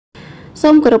សូ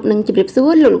មគោរពនឹងជម្រាបសួ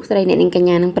រលោកស្រីអ្នកនាងកញ្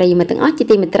ញានិងប្រិយមិត្តទាំងអស់ជា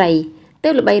ទីមេត្រីទើ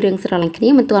បល្បីរឿងស្រឡាញ់គ្នា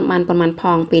មិនទាន់បានប៉ុន្មានផ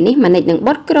ងពេលនេះម៉ានិចនឹងប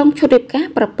ត់ក្រុមឈុតរៀបការ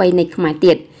ប្រពៃណីខ្មែរ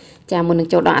ទៀតចាមុននឹង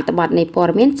ចូលដល់អត្ថបទនៃព័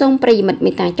ត៌មានសូមប្រិយមិត្ត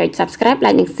មេត្តាចុច Subscribe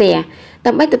Like និង Share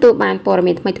ដើម្បីទទួលបានព័ត៌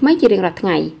មានថ្មីៗជារៀងរាល់ថ្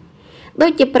ងៃដូ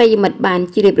ចជាប្រិយមិត្តបាន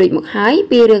ជ្រាបរួចមកហើយ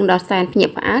ពីរឿងដ៏សែនភ្ញា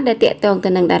ក់ផ្អើលដែលតាក់ទងទៅ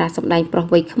នឹងតារាសម្ដែងប្រុស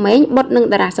វ័យក្មេងបុត្រនិង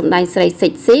តារាសម្ដែងស្រីសិ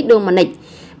ចស៊ីដួងម៉ានិច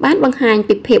បានបង្ហាញ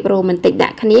ពីភាពរ៉ូមែនទិកដា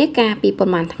ក់គ្នាកាលពីប៉ុ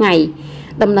ន្មានថ្ងៃ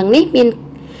ដំណឹងនេះ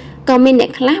ក៏មានអ្ន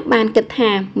កខ្លះបានគិតថា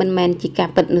មិនមែនជាការ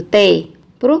ពិតនោះទេ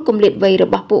ព្រោះគម្លាតវ័យរ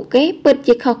បស់ពួកគេពិត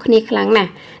ជាខុសគ្នាខ្លាំងណា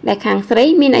ស់ដែលខាងស្រី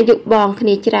មានអាយុបងគ្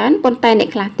នាច្រើនប៉ុន្តែអ្នក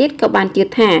ខ្លះទៀតក៏បានជឿ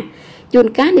ថាជួន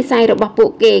កាលនិស្ស័យរបស់ពួក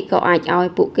គេក៏អាចឲ្យ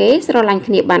ពួកគេស្រឡាញ់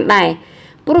គ្នាបានដែរ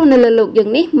ព្រោះនៅលើលោកយើង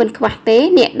នេះមិនខ្វះទេ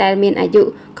អ្នកដែលមានអាយុ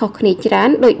ខុសគ្នាច្រើន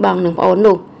ដូចបងនិងប្អូន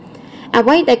នោះអ្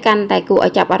វីដែលកាន់តែគួរឲ្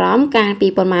យចាប់អារម្មណ៍កាលពី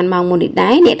ប្រហែលម៉ោងមុននេះ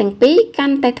ដែរអ្នកទាំងពីរកា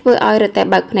ន់តែធ្វើឲ្យរតែ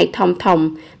បើកភ្នែកធំ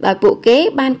ដោយពួកគេ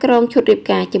បានក្រងឈុតរៀប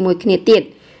ការជាមួយគ្នាទៀត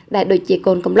ដែលដូចជា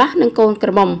កូនកំលោះនិងកូនក្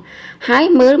រមុំហើយ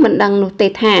មើលមិនដឹងនោះទេ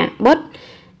ថាបុត្រ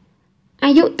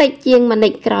អាយុតិចជាងម៉ានិ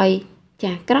ចក្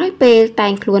រោយពេលតែ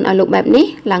ងខ្លួនឲ្យលោកបែបនេះ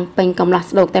ឡើងពេញកំលោះ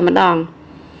ស្ដោកតែម្ដង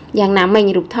យ៉ាងណាមិញ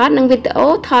រូបថតនិងវីដេអូ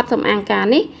ថតសម្អាងការ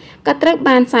នេះក៏ត្រូវ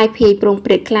បានសាយភាយប្រងព្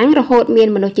រាតខ្លាំងរហូតមាន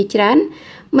មនុស្សជាច្រើន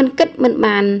មិនគិតមិន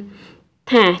បាន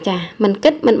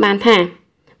ថា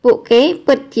ពួកគេ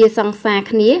ពិតជាសង្សារ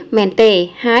គ្នាមែនទេ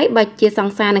ហើយបើជាស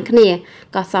ង្សារនឹងគ្នា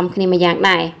ក៏សមគ្នាមួយយ៉ាង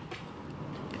ដែរ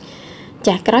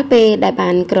ក្រោយពេលដែលបា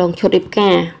នក្រងឈុតរៀប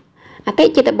ការអតិ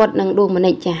ចិត្តបុត្រនឹងដួងម៉ា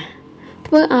និច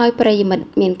ធ្វើឲ្យប្រិយមិត្ត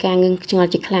មានការងឿងឆ្ងល់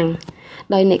ជាខ្លាំង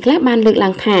ដោយអ្នកខ្លះបានលើកឡើ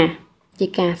ងថាជា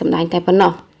ការសម្ដែងតែប៉ុណ្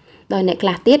ណោះដោយអ្នកខ្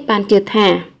លះទៀតបានជឿថា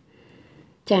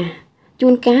ជួ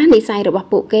នកាលនិស្ស័យរបស់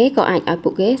ពួកគេក៏អាចឲ្យពួ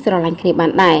កគេស្រឡាញ់គ្នាបា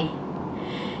នដែរ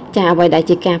អ្វីដែល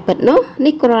ជាការពិតនោះ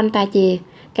នេះគ្រាន់តែជា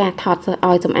ការថត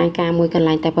ឲ្យសម្អាងការមួយកន្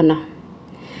លែងតែប៉ុណ្ណោះ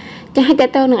ហើយតើ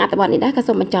តើនឹងអត្ថបទនេះដែរក៏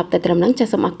សូមបញ្ចប់តែត្រឹមហ្នឹង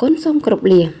សូមអរគុណសូមគោរព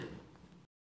លា